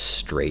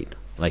 straight,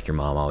 like your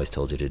mom always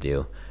told you to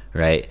do,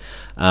 right?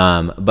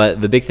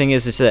 But the big thing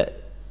is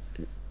that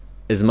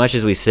as much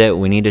as we sit,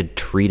 we need to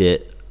treat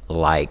it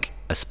like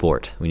a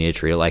sport. We need to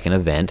treat it like an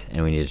event,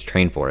 and we need to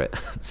train for it.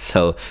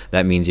 So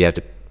that means you have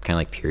to kind of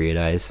like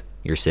periodize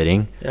your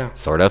sitting,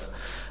 sort of.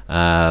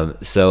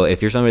 So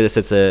if you're somebody that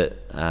sits at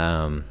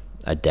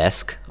a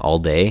desk all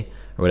day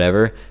or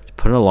whatever,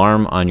 put an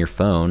alarm on your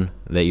phone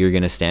that you're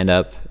going to stand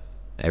up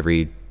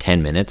every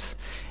 10 minutes,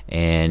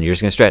 and you're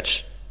just going to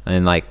stretch.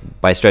 And like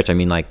by stretch, I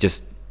mean like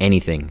just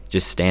anything.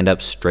 Just stand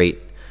up straight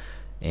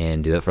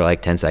and do it for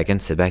like 10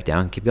 seconds, sit back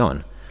down, keep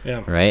going.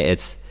 Yeah. Right?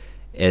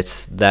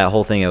 It's that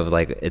whole thing of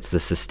like, it's the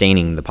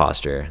sustaining the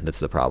posture that's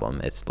the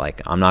problem. It's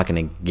like, I'm not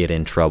going to get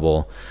in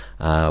trouble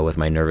with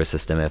my nervous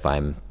system if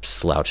I'm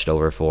slouched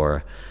over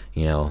for,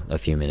 a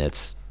few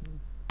minutes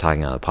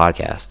talking on a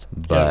podcast.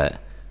 But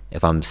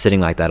if I'm sitting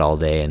like that all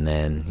day, and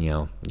then,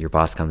 your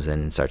boss comes in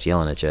and starts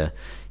yelling at you,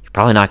 you're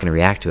probably not going to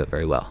react to it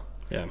very well.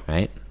 Yeah.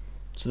 Right?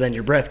 So then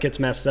your breath gets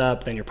messed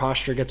up, then your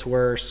posture gets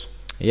worse.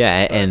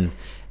 Yeah,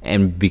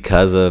 and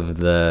because of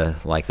the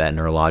like that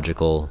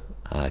neurological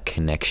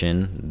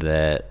connection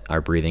that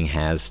our breathing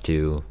has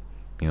to,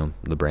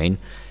 the brain,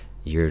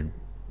 you're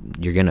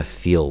gonna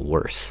feel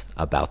worse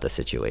about the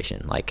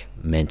situation, like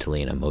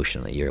mentally and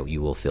emotionally.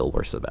 You will feel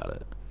worse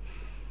about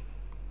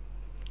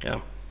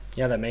it.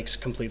 Yeah, that makes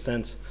complete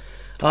sense.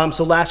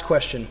 So last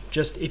question,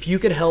 just if you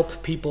could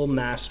help people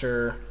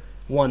master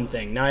one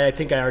thing. Now I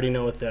think I already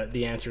know what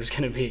the answer is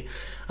going to be,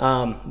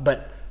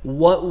 but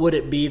what would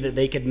it be that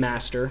they could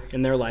master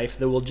in their life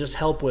that will just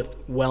help with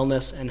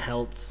wellness and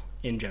health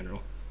in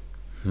general?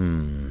 I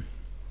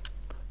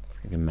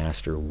can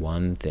master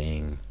one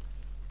thing.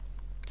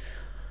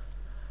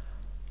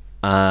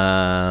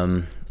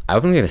 I'm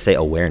going to say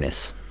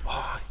awareness.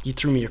 Oh, you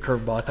threw me your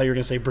curveball. I thought you were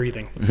going to say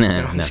breathing. No,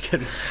 I'm just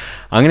kidding.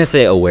 I'm going to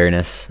say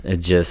awareness,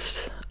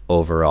 just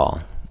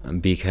overall,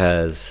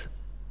 because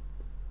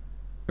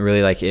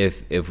really, like,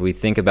 if we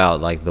think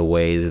about like the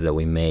ways that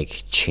we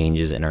make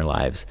changes in our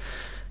lives,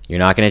 you're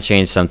not going to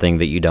change something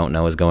that you don't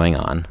know is going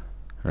on,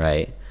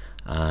 right?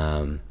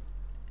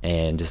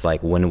 And just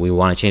like when we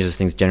want to change those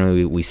things,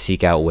 generally we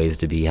seek out ways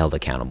to be held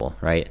accountable,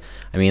 right?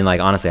 I mean,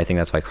 like, honestly, I think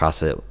that's why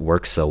CrossFit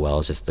works so well.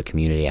 It's just the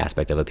community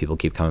aspect of it. People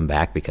keep coming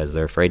back because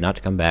they're afraid not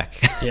to come back.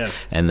 Yeah.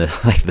 And the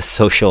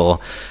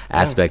social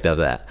aspect of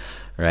that,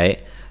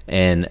 right?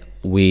 And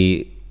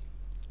we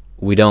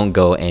don't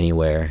go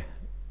anywhere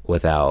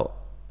without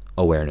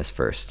awareness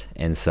first.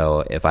 And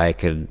so if I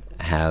could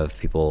have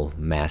people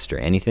master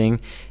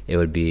anything, it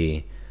would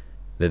be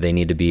that they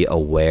need to be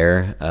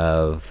aware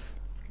of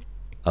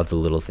the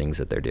little things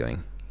that they're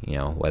doing,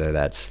 whether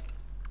that's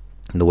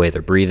the way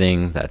they're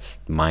breathing, that's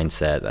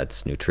mindset,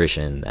 that's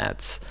nutrition,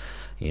 that's,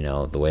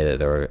 the way that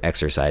they're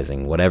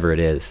exercising, whatever it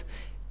is,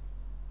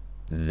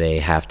 they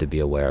have to be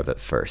aware of it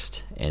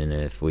first. And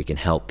if we can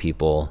help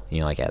people,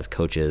 like as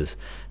coaches,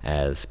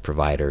 as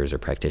providers or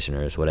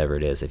practitioners, whatever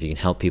it is, if you can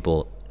help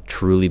people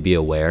truly be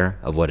aware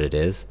of what it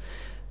is,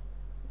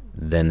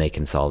 then they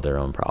can solve their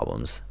own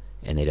problems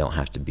and they don't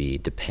have to be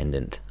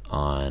dependent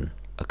on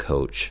a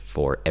coach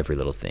for every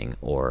little thing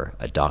or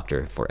a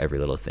doctor for every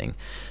little thing,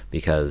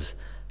 because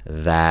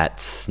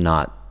that's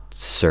not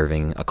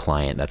serving a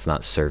client, that's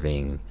not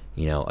serving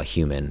a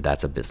human,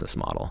 that's a business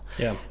model.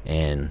 Yeah.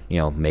 And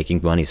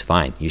making money's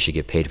fine, you should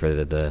get paid for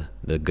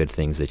the good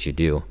things that you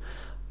do,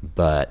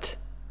 but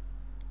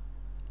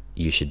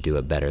you should do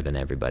it better than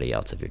everybody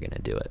else if you're going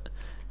to do it.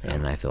 Yeah.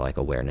 And I feel like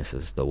awareness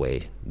is the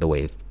way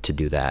to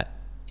do that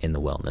in the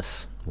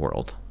wellness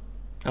world.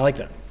 I like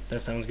that.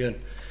 That sounds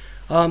good.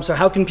 So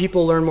how can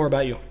people learn more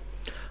about you?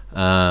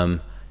 I'm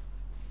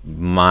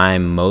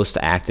most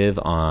active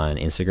on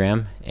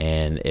Instagram,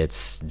 and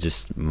it's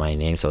just my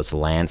name. So it's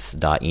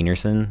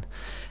lance.enerson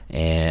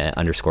and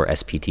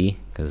 _SPT,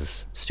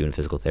 because student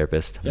physical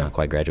therapist. I'm not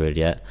quite graduated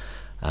yet.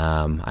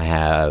 I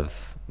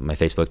have my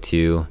Facebook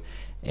too,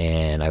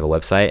 and I have a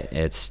website.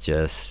 It's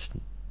just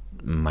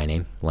my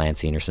name,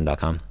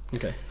 lanceenerson.com.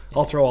 Okay.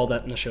 I'll throw all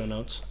that in the show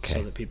notes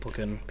so that people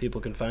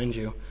can find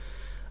you.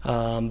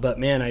 But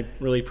man, I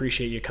really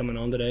appreciate you coming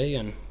on today,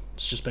 and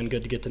it's just been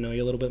good to get to know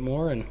you a little bit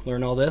more and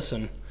learn all this,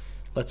 and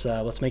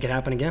let's make it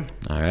happen again.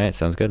 All right.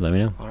 Sounds good. Let me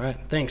know. All right.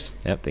 Thanks.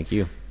 Yep. Thank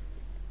you.